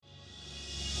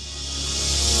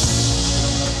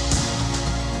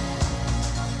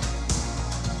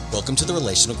Welcome to the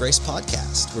Relational Grace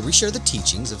Podcast, where we share the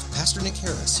teachings of Pastor Nick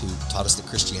Harris, who taught us that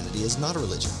Christianity is not a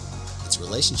religion, it's a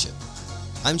relationship.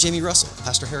 I'm Jamie Russell,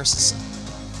 Pastor Harris's son.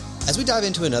 As we dive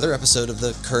into another episode of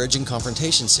the Courage and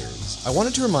Confrontation series, I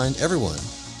wanted to remind everyone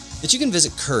that you can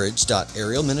visit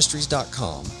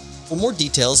courage.arielministries.com for more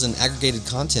details and aggregated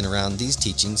content around these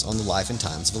teachings on the life and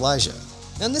times of Elijah.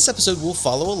 Now in this episode, we'll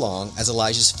follow along as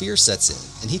Elijah's fear sets in,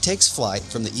 and he takes flight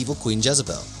from the evil Queen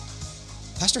Jezebel.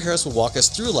 Pastor Harris will walk us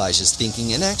through Elijah's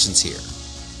thinking and actions here.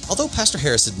 Although Pastor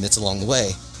Harris admits along the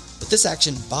way that this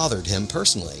action bothered him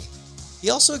personally,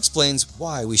 he also explains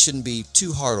why we shouldn't be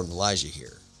too hard on Elijah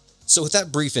here. So with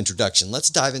that brief introduction, let's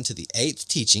dive into the 8th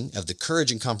teaching of the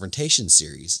Courage and Confrontation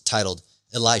series, titled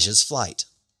Elijah's Flight.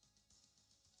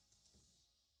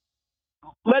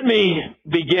 Let me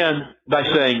begin by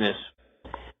saying this.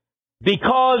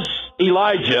 Because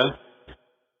Elijah,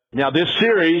 now this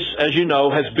series, as you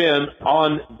know, has been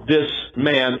on this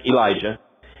man, Elijah,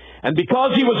 and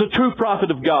because he was a true prophet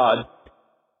of God,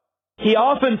 he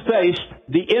often faced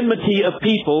the enmity of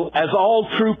people, as all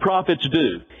true prophets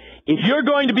do. If you're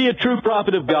going to be a true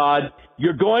prophet of God,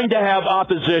 you're going to have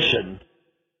opposition,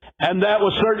 and that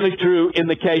was certainly true in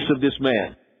the case of this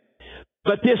man.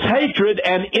 But this hatred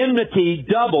and enmity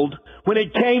doubled when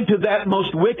it came to that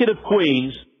most wicked of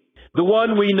queens, the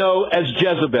one we know as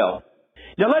Jezebel.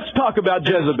 Now let's talk about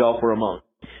Jezebel for a moment.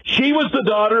 She was the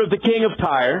daughter of the king of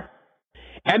Tyre,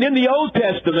 and in the Old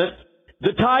Testament,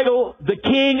 the title, the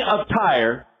king of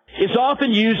Tyre, is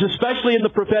often used, especially in the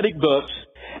prophetic books,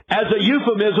 as a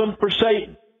euphemism for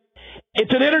Satan.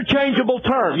 It's an interchangeable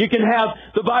term. You can have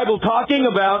the Bible talking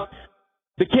about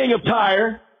the king of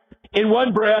Tyre in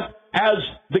one breath as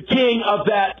the king of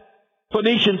that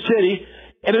Phoenician city.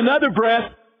 In another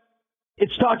breath,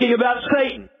 it's talking about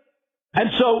Satan. And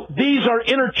so these are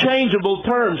interchangeable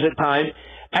terms at times.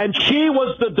 And she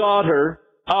was the daughter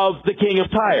of the king of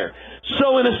Tyre.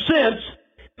 So in a sense,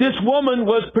 this woman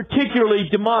was particularly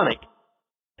demonic.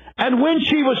 And when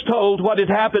she was told what had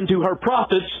happened to her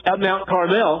prophets at Mount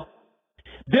Carmel,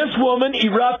 this woman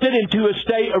erupted into a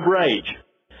state of rage.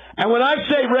 And when I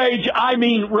say rage, I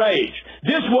mean rage.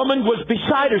 This woman was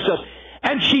beside herself.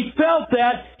 And she felt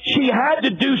that she had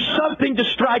to do something to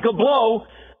strike a blow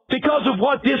because of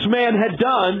what this man had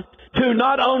done to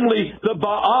not only the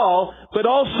Baal, but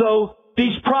also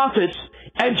these prophets.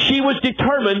 And she was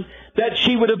determined that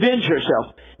she would avenge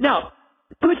herself. Now,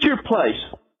 put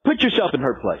yourself in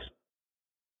her place.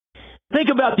 Think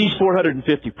about these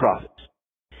 450 prophets.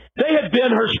 They had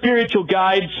been her spiritual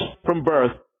guides from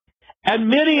birth, and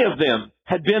many of them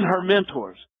had been her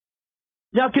mentors.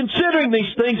 Now, considering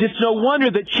these things, it's no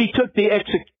wonder that she took the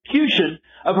execution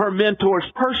of her mentors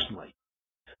personally.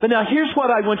 But now, here's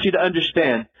what I want you to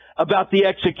understand about the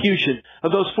execution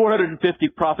of those 450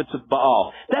 prophets of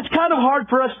Baal. That's kind of hard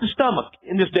for us to stomach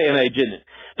in this day and age, isn't it?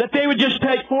 That they would just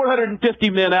take 450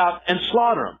 men out and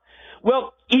slaughter them.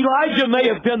 Well, Elijah may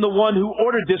have been the one who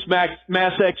ordered this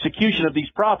mass execution of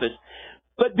these prophets.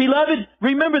 But, beloved,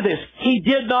 remember this. He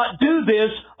did not do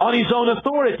this on his own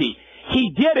authority.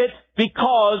 He did it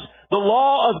because the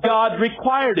law of God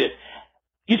required it.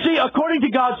 You see, according to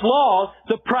God's law,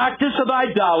 the practice of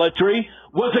idolatry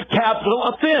was a capital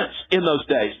offense in those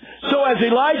days. So as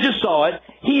Elijah saw it,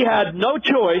 he had no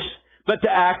choice but to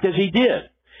act as he did.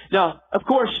 Now, of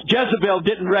course, Jezebel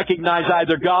didn't recognize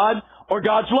either God or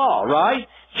God's law, right?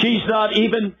 She's not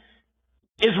even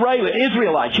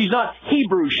Israelite. She's not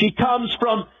Hebrew. She comes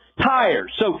from Tyre.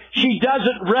 So she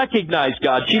doesn't recognize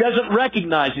God. She doesn't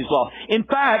recognize His law. In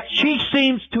fact, she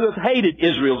seems to have hated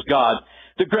Israel's God,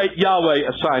 the great Yahweh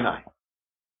of Sinai.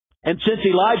 And since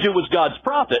Elijah was God's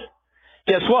prophet,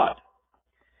 guess what?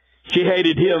 She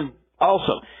hated him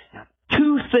also. Now,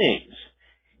 two things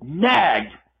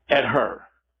nagged at her.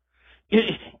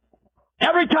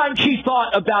 Every time she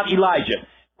thought about Elijah,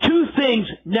 two things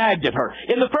nagged at her.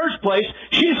 In the first place,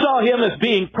 she saw him as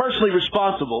being personally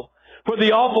responsible for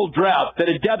the awful drought that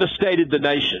had devastated the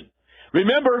nation.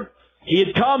 Remember, he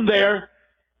had come there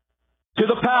to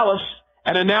the palace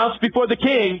and announced before the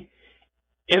king,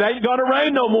 it ain't going to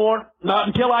rain no more, not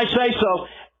until I say so.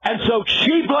 And so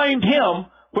she blamed him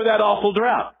for that awful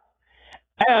drought.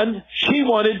 And she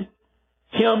wanted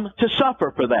him to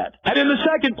suffer for that. And in the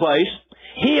second place,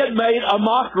 he had made a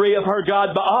mockery of her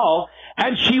god Baal,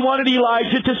 and she wanted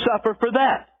Elijah to suffer for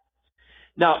that.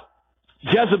 Now,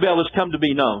 Jezebel has come to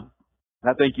be known,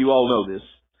 I think you all know this,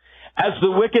 as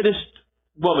the wickedest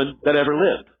woman that ever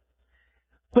lived.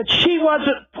 But she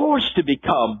wasn't forced to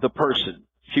become the person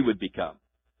she would become.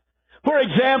 For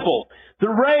example, the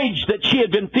rage that she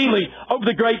had been feeling over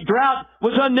the great drought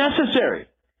was unnecessary.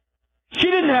 She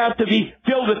didn't have to be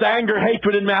filled with anger,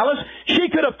 hatred, and malice. She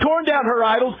could have torn down her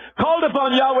idols, called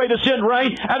upon Yahweh to send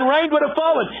rain, and rain would have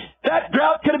fallen. That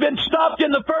drought could have been stopped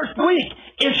in the first week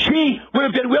if she would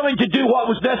have been willing to do what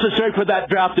was necessary for that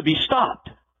drought to be stopped.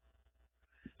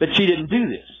 But she didn't do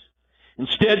this.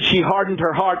 Instead, she hardened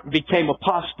her heart and became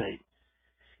apostate.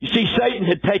 You see, Satan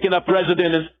had taken up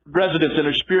residence in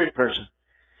her spirit person,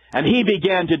 and he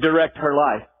began to direct her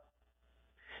life.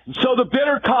 And so the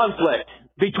bitter conflict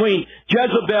between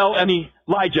Jezebel and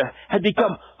Elijah had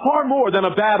become far more than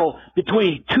a battle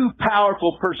between two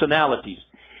powerful personalities.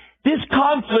 This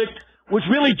conflict was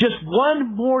really just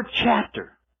one more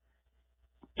chapter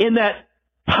in that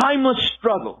timeless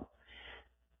struggle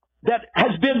that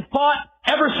has been fought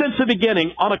ever since the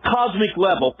beginning on a cosmic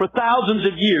level for thousands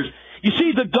of years. You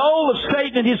see, the goal of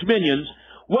Satan and his minions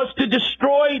was to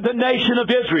destroy the nation of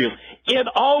Israel. It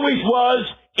always was.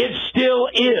 It still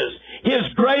is.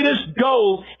 His greatest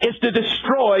goal is to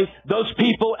destroy those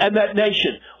people and that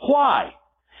nation. Why?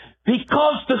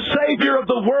 Because the Savior of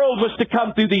the world was to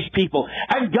come through these people.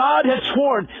 And God had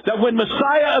sworn that when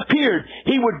Messiah appeared,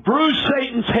 He would bruise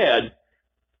Satan's head.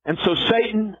 And so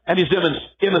Satan and his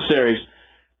emissaries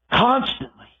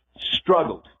constantly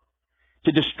struggled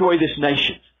to destroy this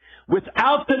nation.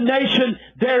 Without the nation,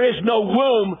 there is no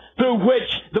womb through which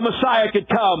the Messiah could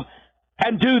come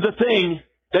and do the thing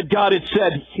that God had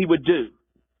said He would do.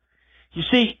 You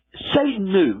see, Satan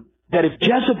knew that if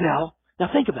Jezebel, now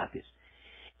think about this,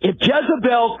 if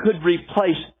Jezebel could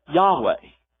replace Yahweh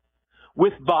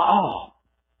with Baal,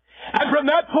 and from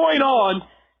that point on,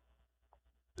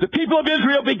 the people of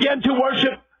Israel began to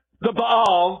worship the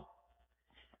Baal,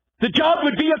 the job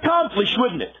would be accomplished,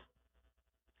 wouldn't it?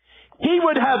 He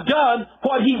would have done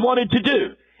what he wanted to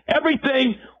do.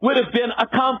 Everything would have been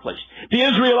accomplished. The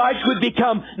Israelites would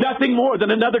become nothing more than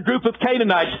another group of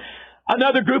Canaanites,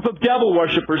 another group of devil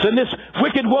worshippers, and this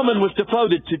wicked woman was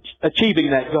devoted to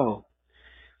achieving that goal.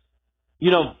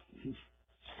 You know,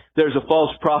 there's a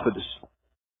false prophetess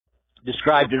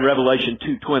described in Revelation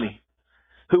 2:20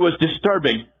 who was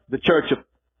disturbing the church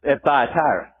at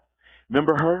Thyatira.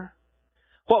 Remember her?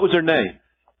 What was her name?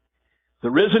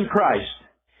 The risen Christ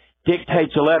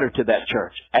dictates a letter to that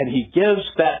church, and He gives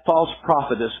that false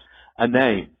prophetess a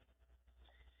name.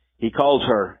 He calls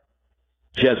her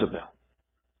Jezebel.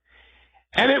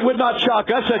 And it would not shock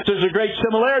us that there's a great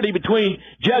similarity between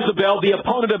Jezebel, the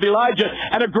opponent of Elijah,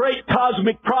 and a great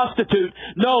cosmic prostitute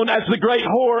known as the great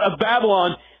whore of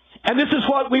Babylon. And this is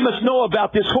what we must know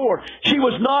about this whore. She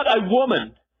was not a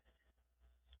woman.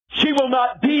 She will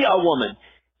not be a woman.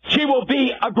 She will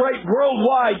be a great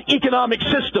worldwide economic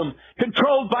system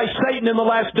controlled by Satan in the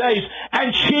last days,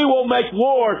 and she will make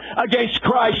war against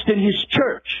Christ and His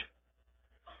church.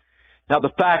 Now,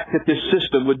 the fact that this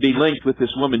system would be linked with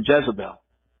this woman Jezebel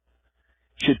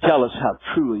should tell us how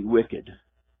truly wicked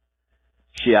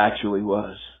she actually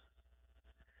was.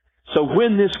 So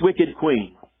when this wicked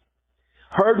queen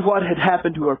heard what had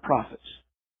happened to her prophets,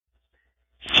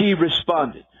 she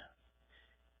responded.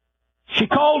 She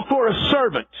called for a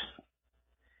servant.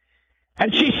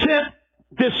 And she sent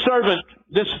this servant,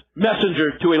 this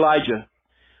messenger to Elijah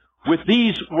with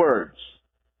these words.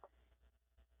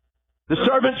 The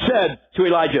servant said to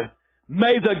Elijah,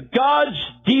 "May the gods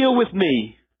deal with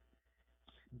me,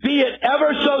 be it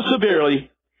ever so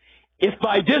severely, if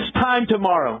by this time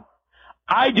tomorrow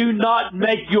I do not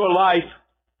make your life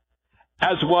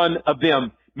as one of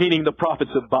them," meaning the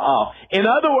prophets of Baal. In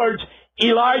other words,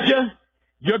 Elijah,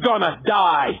 you're going to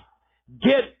die.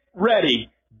 Get ready.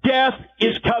 Death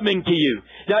is coming to you.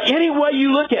 Now, any way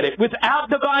you look at it, without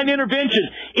divine intervention,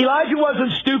 Elijah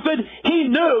wasn't stupid. He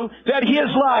knew that his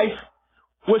life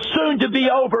was soon to be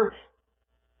over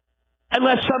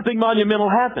unless something monumental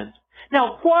happened.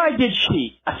 Now, why did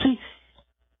she? See,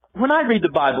 when I read the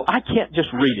Bible, I can't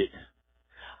just read it.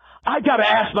 I've got to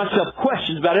ask myself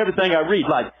questions about everything I read.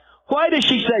 Like, why does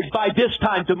she say, by this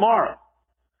time tomorrow?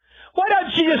 Why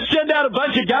doesn't she just send out a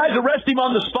bunch of guys, arrest him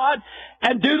on the spot,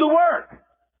 and do the work?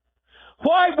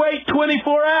 Why wait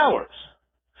 24 hours?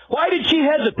 Why did she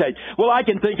hesitate? Well, I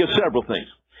can think of several things.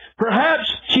 Perhaps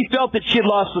she felt that she had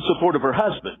lost the support of her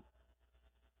husband,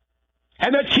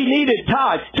 and that she needed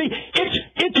time. See,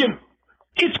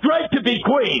 it's great to be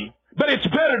queen, but it's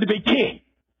better to be king.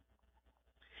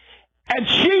 And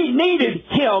she needed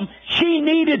him. She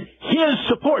needed his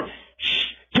support.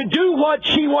 To do what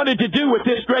she wanted to do with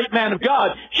this great man of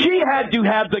God, she had to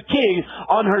have the king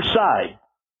on her side.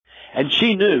 And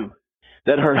she knew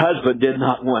that her husband did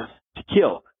not want to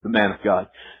kill the man of God.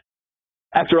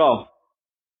 After all,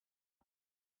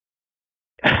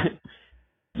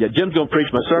 yeah, Jim's going to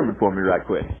preach my sermon for me right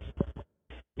quick.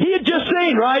 He had just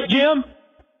seen, right, Jim?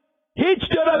 He'd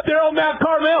stood up there on Mount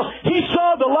Carmel. He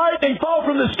saw the lightning fall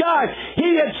from the sky.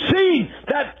 He had seen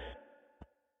that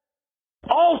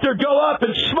altar go up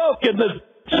in smoke and the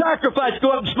sacrifice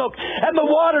go up in smoke and the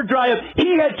water dry up.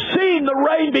 He had seen the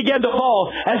rain begin to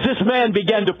fall as this man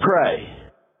began to pray.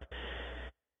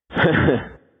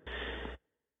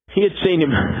 He had seen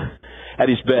him at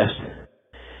his best.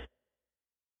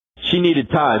 She needed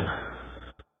time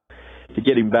to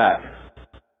get him back.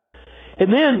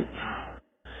 And then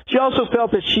she also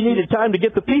felt that she needed time to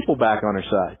get the people back on her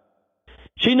side.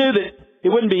 She knew that it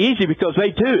wouldn't be easy because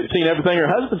they too had seen everything her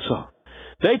husband saw.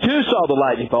 They too saw the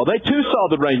lightning fall. They too saw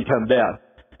the rain come down.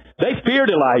 They feared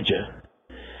Elijah.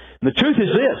 And the truth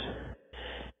is this.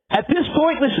 At this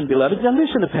point, listen, beloved, now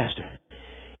listen to Pastor.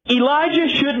 Elijah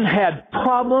shouldn't have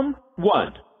problem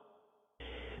one.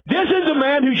 This is a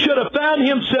man who should have found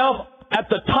himself at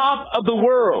the top of the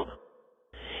world.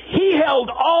 He held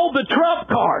all the trump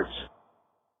cards.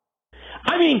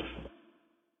 I mean,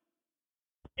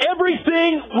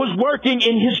 everything was working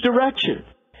in his direction.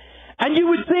 And you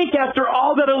would think after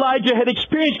all that Elijah had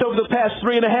experienced over the past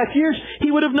 3.5 years,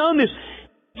 he would have known this.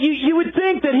 You would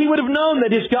think that he would have known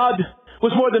that his God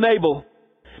was more than able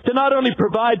to not only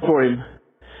provide for him,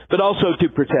 but also to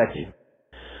protect him.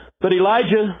 But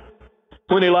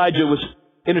when Elijah was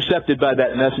intercepted by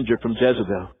that messenger from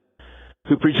Jezebel,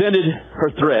 who presented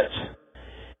her threats,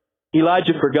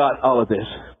 Elijah forgot all of this.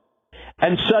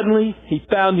 And suddenly he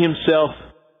found himself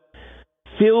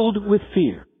filled with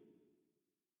fear.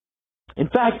 In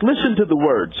fact, listen to the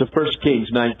words of 1 Kings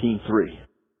 19:3.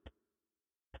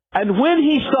 And when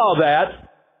he saw that,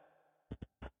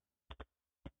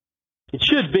 it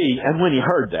should be, and when he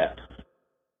heard that.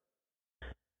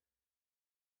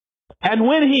 And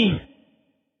when he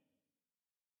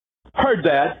heard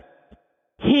that,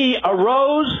 he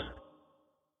arose.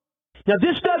 Now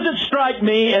this doesn't strike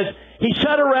me as he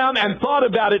sat around and thought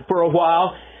about it for a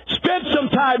while, spent some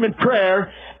time in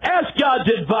prayer, asked God's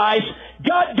advice,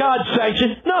 got God's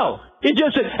sanction. No. It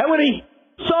just said, and when he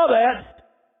saw that,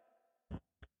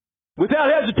 without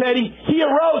hesitating, he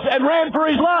arose and ran for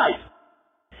his life.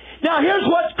 Now here's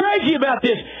what's crazy about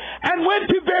this. And went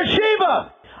to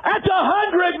Beersheba. That's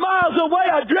 100 miles away.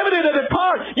 I've driven it in a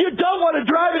car. You don't want to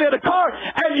drive it in a car,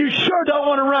 and you sure don't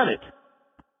want to run it.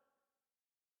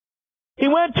 He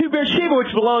went to Beersheba,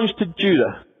 which belongs to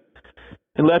Judah,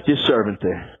 and left his servant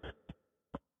there.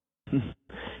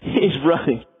 He's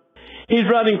running. He's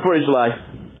running for his life.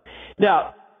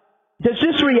 Now, does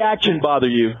this reaction bother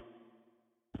you?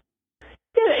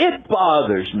 It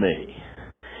bothers me.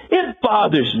 It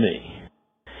bothers me.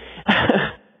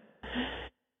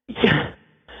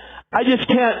 I just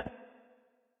can't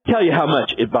tell you how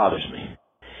much it bothers me.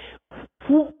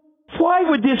 Why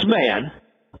would this man,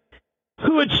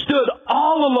 who had stood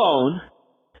all alone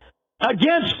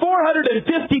against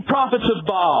 450 prophets of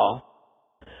Baal,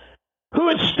 who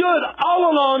had stood all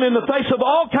alone in the face of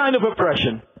all kind of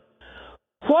oppression,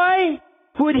 why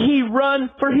would he run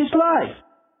for his life?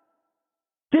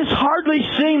 This hardly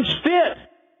seems fit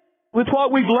with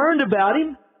what we've learned about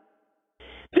him.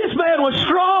 This man was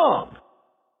strong.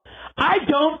 I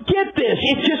don't get this.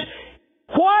 It's just,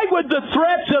 why would the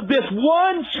threats of this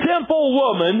one simple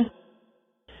woman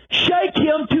shake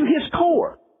him to his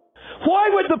core? Why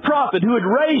would the prophet who had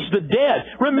raised the dead,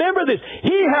 remember this,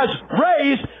 he has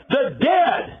raised the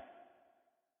dead.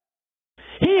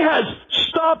 He has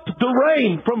stopped the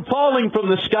rain from falling from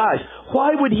the skies.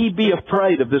 Why would he be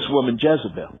afraid of this woman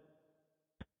Jezebel?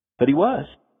 But he was.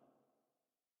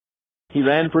 He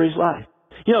ran for his life.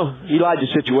 You know,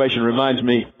 Elijah's situation reminds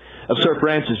me of Sir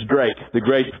Francis Drake, the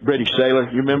great British sailor.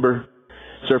 You remember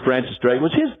Sir Francis Drake?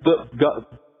 Was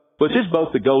his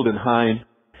boat the Golden Hind?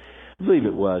 I believe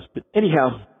it was. But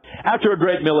anyhow, after a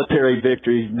great military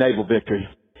victory, naval victory,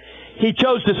 he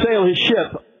chose to sail his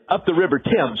ship up the River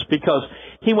Thames because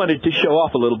he wanted to show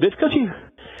off a little bit. Because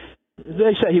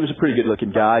they say he was a pretty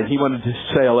good-looking guy. He wanted to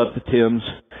sail up the Thames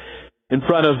in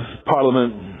front of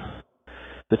Parliament,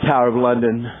 the Tower of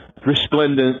London,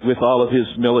 resplendent with all of his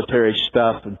military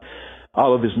stuff and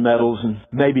all of his medals, and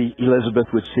maybe Elizabeth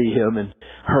would see him and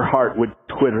her heart would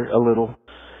twitter a little.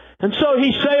 And so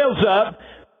he sails up,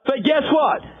 but guess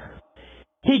what?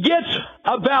 He gets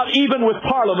about even with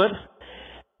Parliament,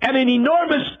 and an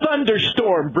enormous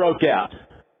thunderstorm broke out.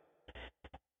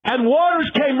 And waters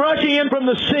came rushing in from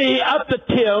the sea up the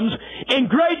Thames in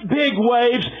great big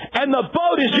waves, and the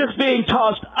boat is just being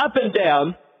tossed up and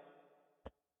down.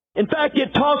 In fact,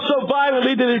 it tossed so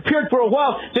violently that it appeared for a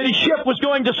while that his ship was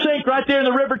going to sink right there in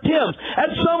the River Thames.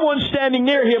 And someone standing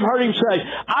near him heard him say,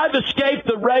 "I've escaped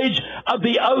the rage of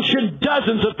the ocean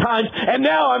dozens of times, and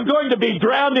now I'm going to be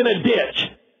drowned in a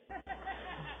ditch."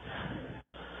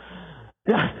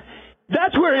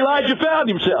 That's where Elijah found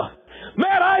himself.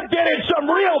 Man, I've been in some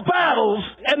real battles,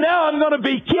 and now I'm going to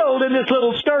be killed in this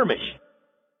little skirmish.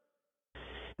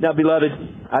 Now, beloved,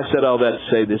 I said all that to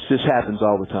say this. This happens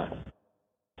all the time.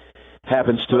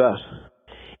 Happens to us.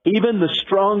 Even the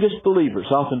strongest believers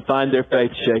often find their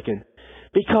faith shaken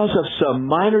because of some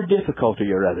minor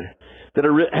difficulty or other that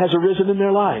has arisen in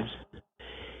their lives.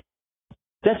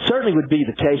 That certainly would be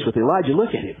the case with Elijah. Look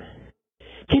at him.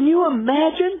 Can you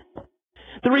imagine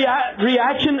the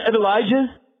reaction of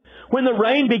Elijah when the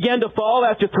rain began to fall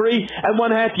after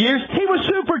 3.5 years? He was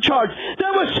supercharged.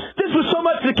 This was so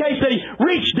much the case that he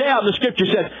reached down, the Scripture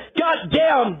says, got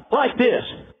down like this,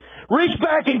 reached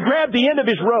back and grabbed the end of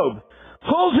his robe,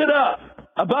 pulls it up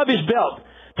above his belt,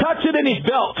 tucks it in his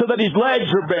belt so that his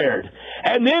legs are bared.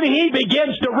 And then he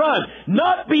begins to run,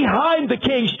 not behind the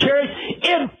king's chariot,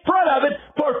 in front of it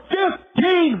for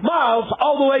 15 miles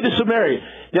all the way to Samaria.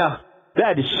 Now,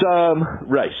 that is some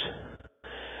race.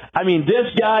 I mean,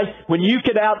 this guy, when you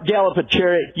could outgallop a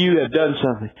chariot, you have done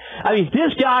something. I mean,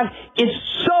 this guy is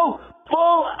so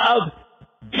full of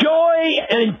joy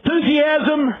and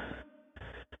enthusiasm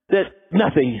that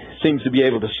nothing seems to be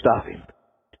able to stop him.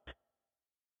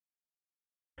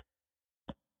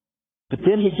 But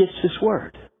then he gets this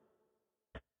word,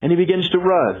 and he begins to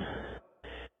run.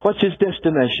 What's his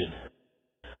destination?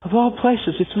 Of all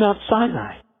places, it's Mount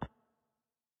Sinai.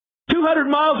 200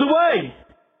 miles away.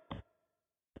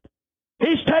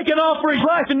 He's taken off for his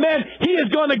life, and man, he is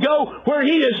going to go where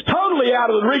he is totally out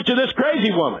of the reach of this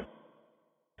crazy woman.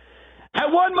 At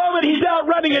one moment, he's out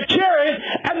running a chariot,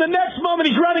 and the next moment,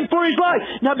 he's running for his life.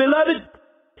 Now, beloved,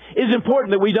 it is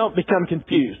important that we don't become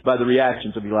confused by the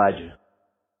reactions of Elijah.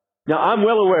 Now, I'm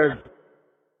well aware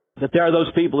that there are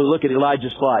those people who look at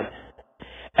Elijah's flight,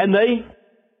 and they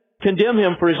condemn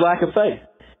him for his lack of faith.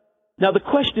 Now, the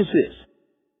question is this.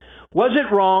 Was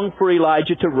it wrong for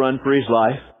Elijah to run for his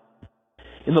life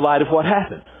in the light of what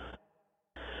happened?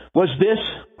 Was this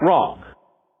wrong?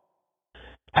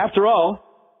 After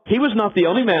all, he was not the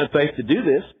only man of faith to do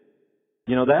this.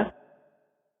 You know that?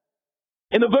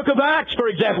 In the book of Acts, for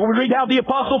example, we read how the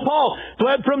Apostle Paul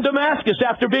fled from Damascus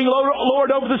after being lowered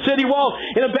over the city wall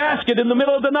in a basket in the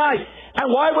middle of the night.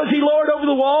 And why was he lowered over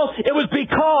the wall? It was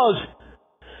because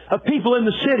of people in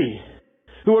the city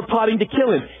who were plotting to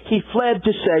kill him. He fled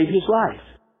to save his life.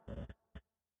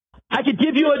 I could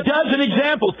give you a dozen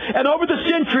examples. And over the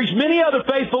centuries, many other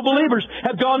faithful believers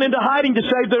have gone into hiding to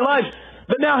save their lives.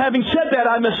 But now, having said that,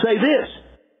 I must say this.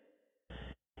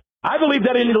 I believe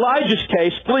that in Elijah's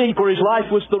case, fleeing for his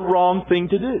life was the wrong thing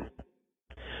to do.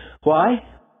 Why?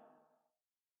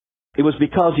 It was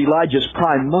because Elijah's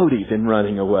prime motive in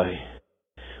running away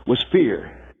was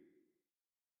fear.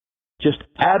 Just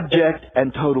abject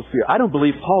and total fear. I don't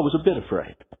believe Paul was a bit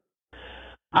afraid.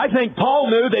 I think Paul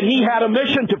knew that he had a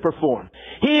mission to perform.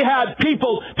 He had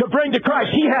people to bring to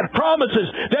Christ. He had promises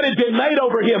that had been made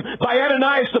over him by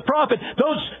Ananias the prophet.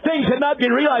 Those things had not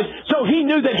been realized, so he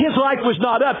knew that his life was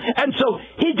not up. And so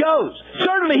he goes.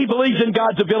 Certainly he believes in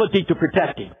God's ability to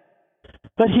protect him.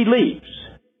 But he leaves.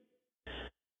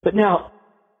 But now,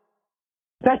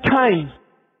 that kind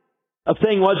of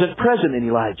thing wasn't present in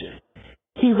Elijah.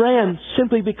 He ran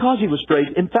simply because he was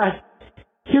afraid. In fact,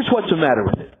 here's what's the matter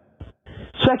with it.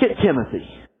 2 Timothy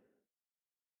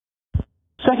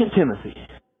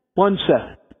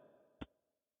 1:7.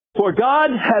 For God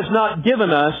has not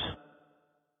given us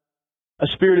a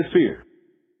spirit of fear.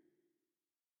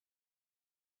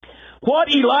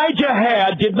 What Elijah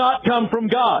had did not come from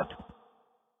God.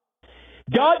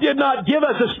 God did not give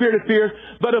us a spirit of fear,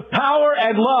 but of power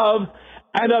and love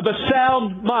and of a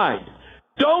sound mind.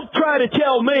 Don't try to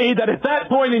tell me that at that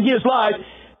point in his life,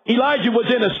 Elijah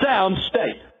was in a sound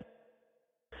state.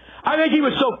 I think he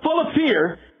was so full of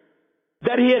fear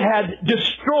that he had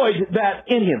destroyed that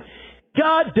in him.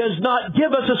 God does not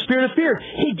give us a spirit of fear.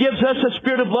 He gives us a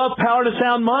spirit of love, power, and a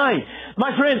sound mind.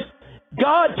 My friends,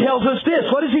 God tells us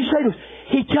this. What does He say to us?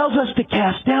 He tells us to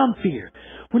cast down fear.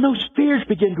 When those fears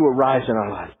begin to arise in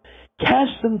our life,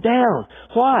 cast them down.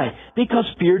 Why? Because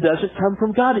fear doesn't come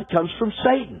from God. It comes from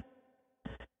Satan.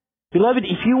 Beloved,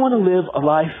 if you want to live a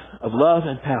life of love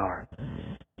and power,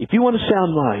 if you want a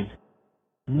sound mind,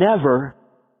 never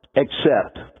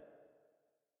accept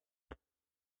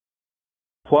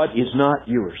what is not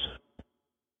yours.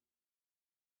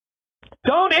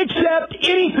 Don't accept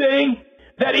anything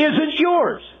that isn't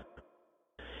yours.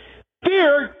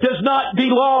 Fear does not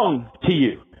belong to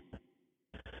you.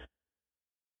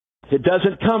 It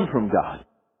doesn't come from God.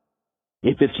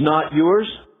 If it's not yours,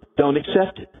 don't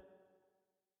accept it.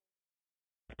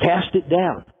 Cast it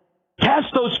down. Cast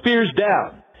those fears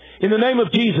down. In the name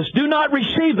of Jesus, do not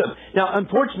receive them. Now,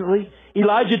 unfortunately,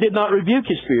 Elijah did not rebuke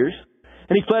his fears,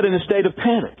 and he fled in a state of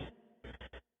panic.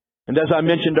 And as I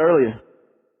mentioned earlier,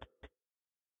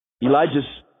 Elijah's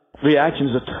reaction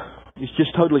is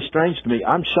just totally strange to me.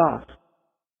 I'm shocked.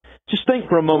 Just think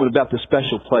for a moment about the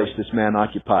special place this man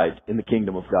occupied in the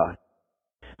kingdom of God.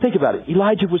 Think about it.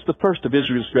 Elijah was the first of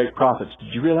Israel's great prophets.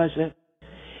 Did you realize that?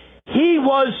 He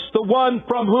was the one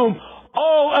from whom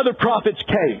all other prophets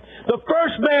came. The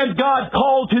first man God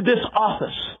called to this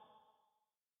office.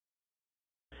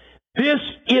 This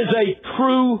is a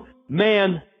true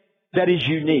man that is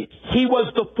unique. He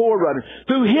was the forerunner.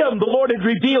 Through him, the Lord had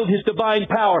revealed His divine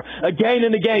power again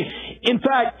and again. In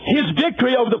fact, His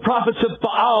victory over the prophets of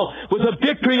Baal was a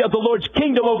victory of the Lord's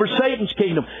kingdom over Satan's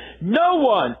kingdom. No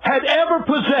one had ever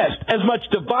possessed as much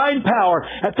divine power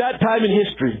at that time in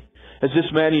history as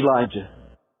this man Elijah.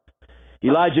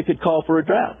 Elijah could call for a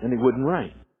drought and it wouldn't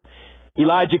rain.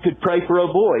 Elijah could pray for a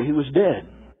boy who was dead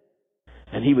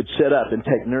and he would sit up and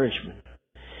take nourishment.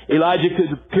 Elijah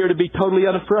could appear to be totally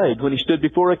unafraid when he stood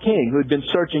before a king who had been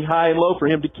searching high and low for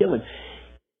him to kill him.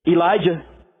 Elijah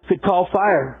could call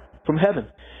fire from heaven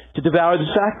to devour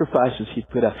the sacrifices he'd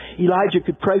put out. Elijah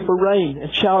could pray for rain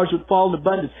and showers would fall in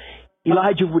abundance.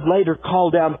 Elijah would later call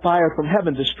down fire from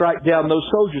heaven to strike down those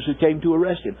soldiers who came to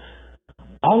arrest him.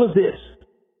 All of this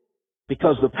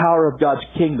because the power of God's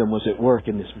kingdom was at work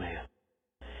in this man.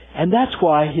 And that's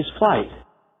why his flight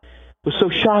was so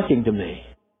shocking to me.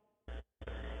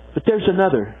 But there's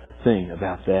another thing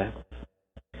about that.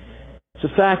 It's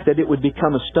the fact that it would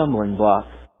become a stumbling block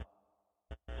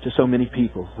to so many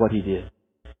people, what he did.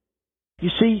 You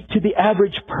see, to the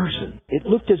average person, it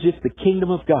looked as if the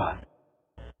kingdom of God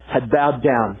had bowed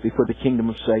down before the kingdom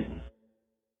of Satan.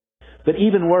 But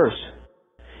even worse,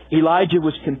 Elijah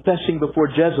was confessing before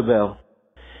Jezebel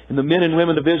and the men and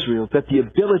women of Israel that the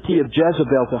ability of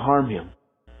Jezebel to harm him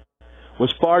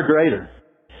was far greater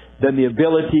than the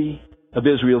ability of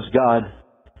Israel's God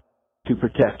to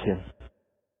protect him.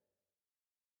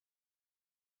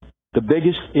 The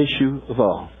biggest issue of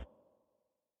all,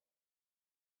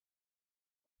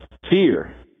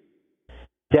 fear,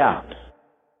 doubt,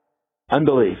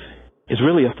 unbelief, is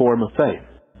really a form of faith.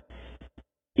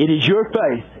 It is your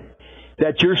faith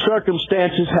that your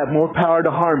circumstances have more power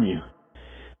to harm you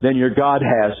than your God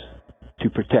has to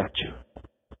protect you.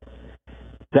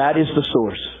 That is the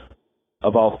source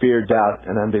of all fear, doubt,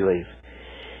 and unbelief.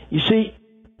 You see,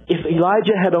 if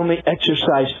Elijah had only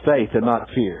exercised faith and not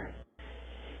fear,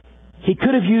 he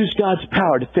could have used God's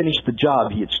power to finish the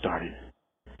job he had started.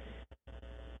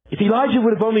 If Elijah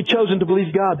would have only chosen to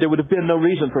believe God, there would have been no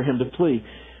reason for him to flee.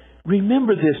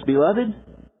 Remember this, beloved.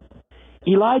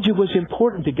 Elijah was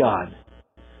important to God,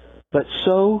 but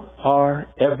so are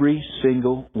every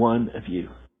single one of you.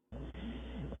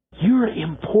 You're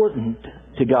important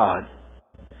to God.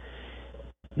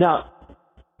 Now,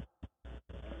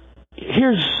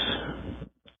 here's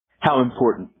how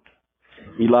important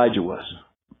Elijah was.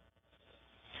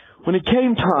 When it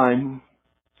came time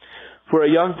for a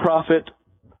young prophet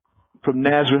from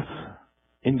Nazareth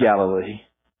in Galilee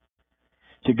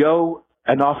to go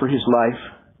and offer his life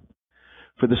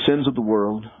for the sins of the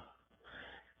world,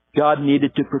 God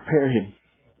needed to prepare him.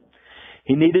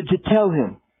 He needed to tell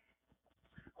him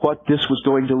what this was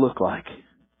going to look like.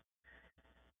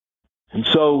 And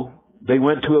so they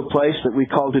went to a place that we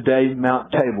call today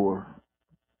Mount Tabor.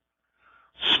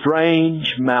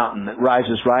 Strange mountain that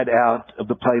rises right out of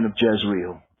the plain of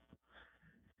Jezreel.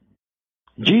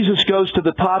 Jesus goes to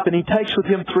the top and He takes with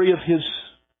Him 3 of His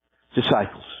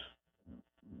disciples.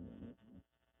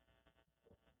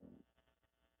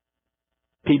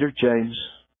 Peter, James,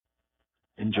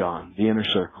 and John, the inner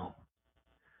circle.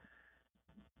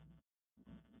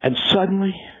 And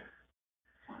suddenly,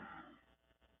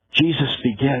 Jesus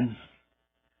began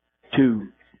to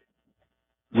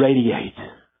radiate.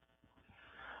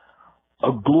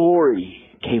 A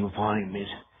glory came upon Him. His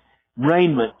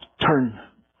raiment turned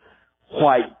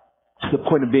white to the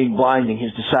point of being blinding.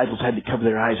 His disciples had to cover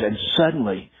their eyes. And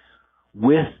suddenly,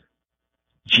 with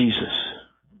Jesus,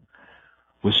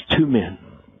 was 2 men.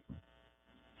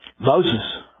 Moses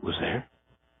was there,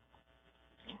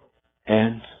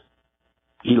 and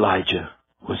Elijah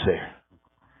was there.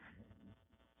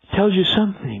 It tells you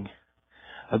something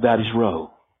about his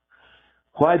role.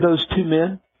 Why those 2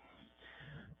 men?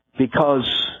 Because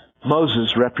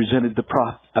Moses represented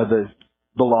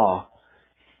the law.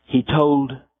 He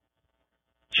told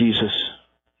Jesus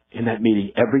in that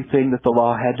meeting everything that the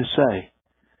law had to say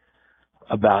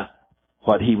about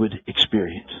what he would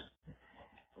experience.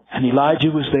 And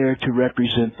Elijah was there to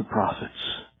represent the prophets.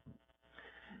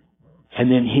 And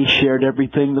then he shared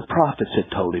everything the prophets had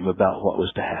told him about what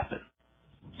was to happen.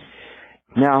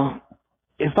 Now,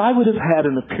 if I would have had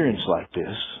an appearance like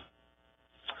this,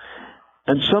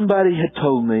 and somebody had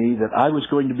told me that I was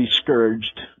going to be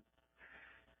scourged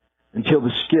until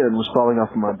the skin was falling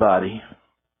off of my body,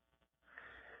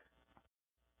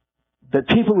 that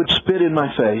people would spit in my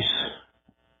face,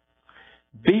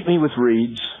 beat me with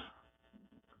reeds,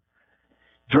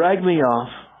 drag me off,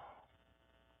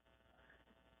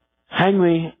 hang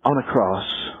me on a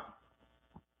cross,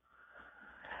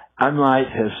 I might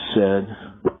have said,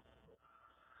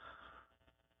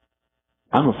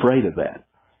 I'm afraid of that.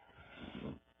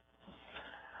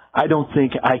 I don't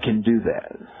think I can do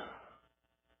that.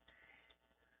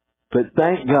 But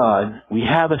thank God we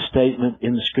have a statement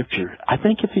in the Scripture. I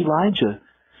think if Elijah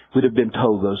would have been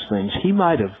told those things, he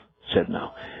might have said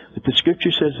no. But the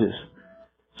Scripture says this,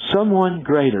 someone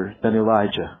greater than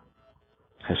Elijah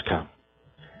has come.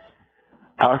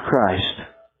 Our Christ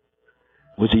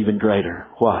was even greater.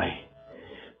 Why?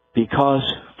 Because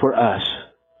for us,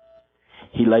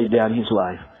 He laid down His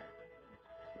life,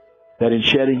 that in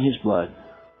shedding His blood,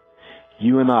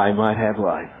 you and I might have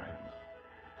life,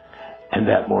 and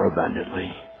that more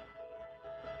abundantly.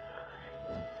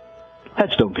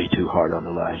 Let's don't be too hard on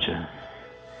Elijah.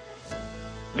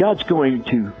 God's going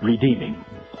to redeem him.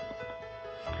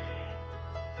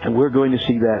 And we're going to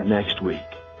see that next week.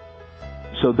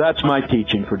 So that's my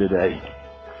teaching for today.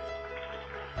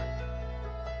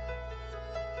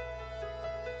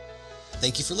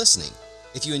 Thank you for listening.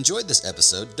 If you enjoyed this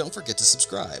episode, don't forget to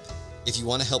subscribe. If you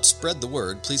want to help spread the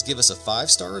word, please give us a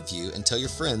 5-star review and tell your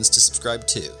friends to subscribe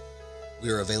too. We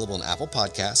are available on Apple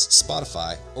Podcasts,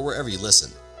 Spotify, or wherever you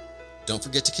listen. Don't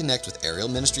forget to connect with Ariel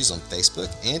Ministries on Facebook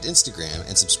and Instagram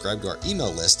and subscribe to our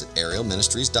email list at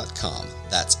arielministries.com.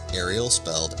 That's Ariel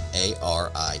spelled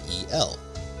A-R-I-E-L.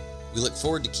 We look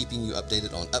forward to keeping you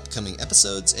updated on upcoming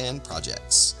episodes and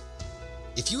projects.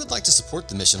 If you would like to support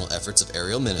the missional efforts of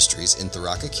Ariel Ministries in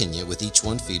Tharaka, Kenya with Each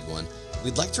One Feed One,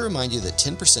 we'd like to remind you that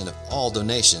 10% of all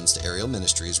donations to Ariel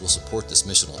Ministries will support this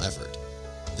missional effort.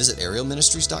 Visit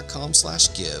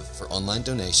arielministries.com/give for online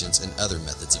donations and other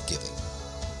methods of giving.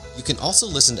 You can also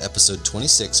listen to episode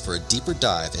 26 for a deeper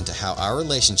dive into how our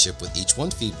relationship with Each One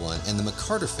Feed One and the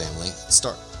McCarter family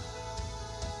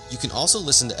You can also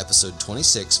listen to episode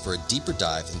 26 for a deeper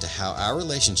dive into how our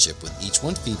relationship with Each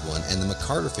One Feed One and the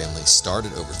McCarter family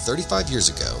started over 35 years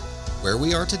ago, where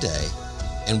we are today,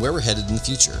 and where we're headed in the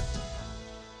future.